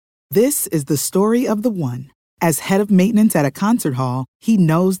This is the story of the one. As head of maintenance at a concert hall, he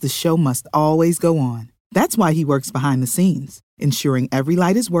knows the show must always go on. That's why he works behind the scenes, ensuring every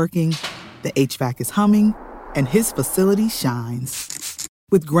light is working, the HVAC is humming, and his facility shines.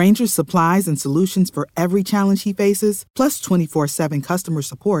 With Grainger's supplies and solutions for every challenge he faces, plus 24/7 customer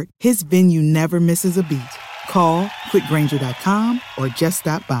support, his venue never misses a beat. Call quickgrainger.com or just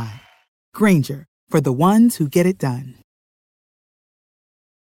stop by. Grainger, for the ones who get it done.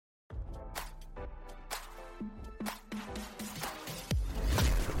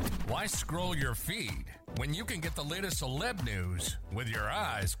 Why scroll your feed when you can get the latest celeb news with your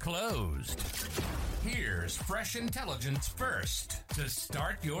eyes closed? Here's fresh intelligence first to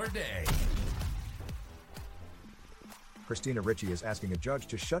start your day. Christina Ricci is asking a judge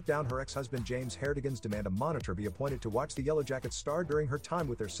to shut down her ex-husband James Hardigan's demand a monitor be appointed to watch the Yellowjackets star during her time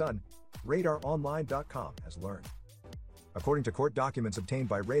with their son, RadarOnline.com has learned. According to court documents obtained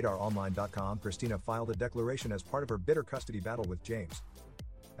by RadarOnline.com, Christina filed a declaration as part of her bitter custody battle with James.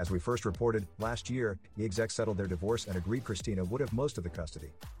 As we first reported, last year, the execs settled their divorce and agreed Christina would have most of the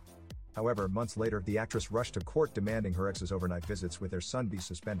custody. However, months later, the actress rushed to court demanding her ex's overnight visits with their son be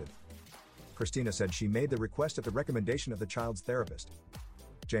suspended. Christina said she made the request at the recommendation of the child's therapist.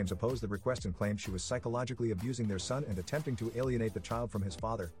 James opposed the request and claimed she was psychologically abusing their son and attempting to alienate the child from his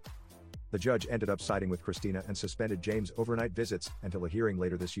father. The judge ended up siding with Christina and suspended James' overnight visits until a hearing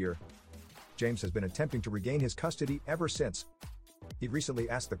later this year. James has been attempting to regain his custody ever since. He recently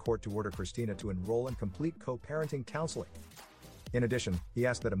asked the court to order Christina to enroll in complete co-parenting counseling. In addition, he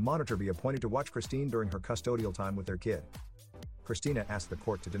asked that a monitor be appointed to watch Christine during her custodial time with their kid. Christina asked the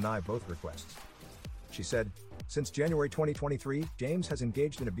court to deny both requests. She said, "Since January 2023, James has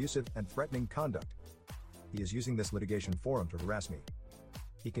engaged in abusive and threatening conduct. He is using this litigation forum to harass me.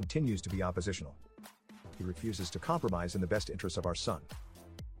 He continues to be oppositional. He refuses to compromise in the best interests of our son.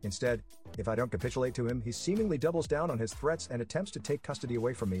 Instead, if I don't capitulate to him, he seemingly doubles down on his threats and attempts to take custody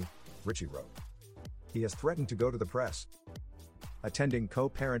away from me," Ricci wrote. "He has threatened to go to the press. Attending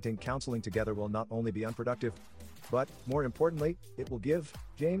co-parenting counseling together will not only be unproductive, but, more importantly, it will give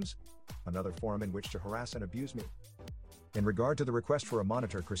James another forum in which to harass and abuse me." In regard to the request for a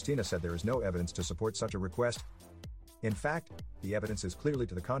monitor, Christina said there is no evidence to support such a request. In fact, the evidence is clearly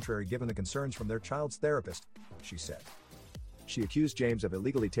to the contrary given the concerns from their child's therapist, she said. She accused James of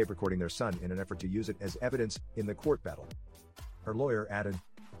illegally tape recording their son in an effort to use it as evidence in the court battle. Her lawyer added,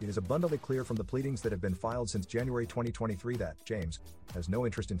 "It is abundantly clear from the pleadings that have been filed since January 2023 that James has no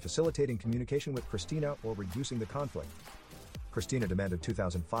interest in facilitating communication with Christina or reducing the conflict." Christina demanded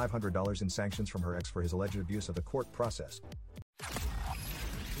 $2,500 in sanctions from her ex for his alleged abuse of the court process.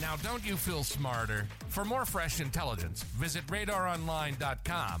 Now, don't you feel smarter? For more fresh intelligence, visit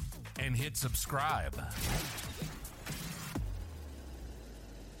RadarOnline.com and hit subscribe.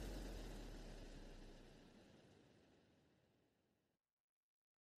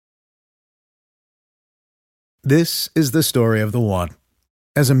 This is the story of the one.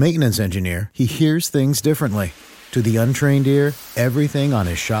 As a maintenance engineer, he hears things differently. To the untrained ear, everything on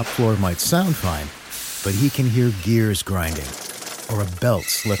his shop floor might sound fine, but he can hear gears grinding or a belt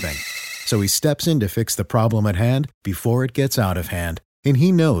slipping. So he steps in to fix the problem at hand before it gets out of hand. And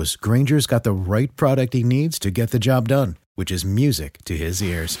he knows Grainger's got the right product he needs to get the job done, which is music to his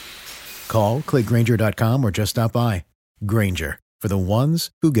ears. Call, click Grainger.com, or just stop by. Grainger, for the ones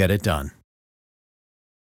who get it done.